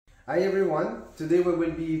Hi everyone, today we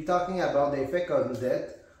will be talking about the effect on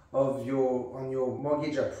debt on your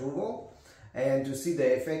mortgage approval and to see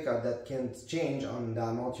the effect that can change on the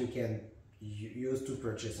amount you can use to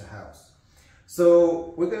purchase a house.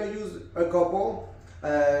 So we're going to use a couple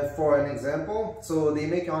for an example. So they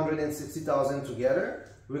make $160,000 together.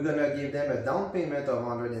 We're going to give them a down payment of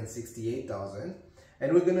 $168,000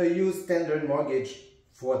 and we're going to use standard mortgage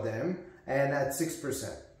for them and at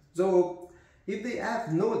 6%. So if they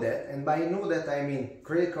have no debt, and by no debt I mean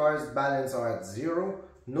credit cards balance are at zero,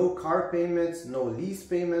 no car payments, no lease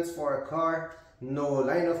payments for a car, no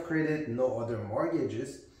line of credit, no other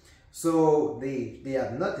mortgages, so they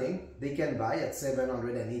have nothing, they can buy at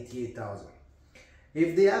 $788,000.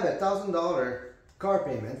 If they have a $1,000 car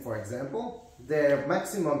payment, for example, their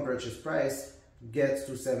maximum purchase price gets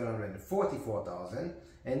to $744,000,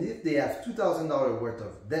 and if they have $2,000 worth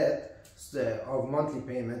of debt, of monthly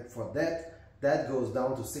payment for debt, that goes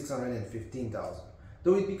down to $615,000.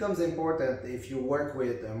 Though it becomes important if you work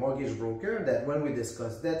with a mortgage broker that when we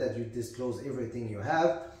discuss debt that you disclose everything you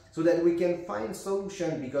have so that we can find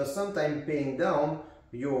solution, because sometimes paying down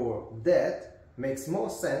your debt makes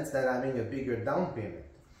more sense than having a bigger down payment.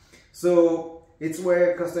 So it's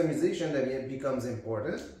where customization that becomes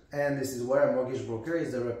important, and this is where a mortgage broker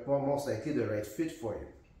is most likely the right fit for you.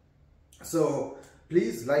 So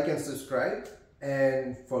please like and subscribe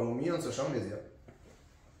and follow me on social media.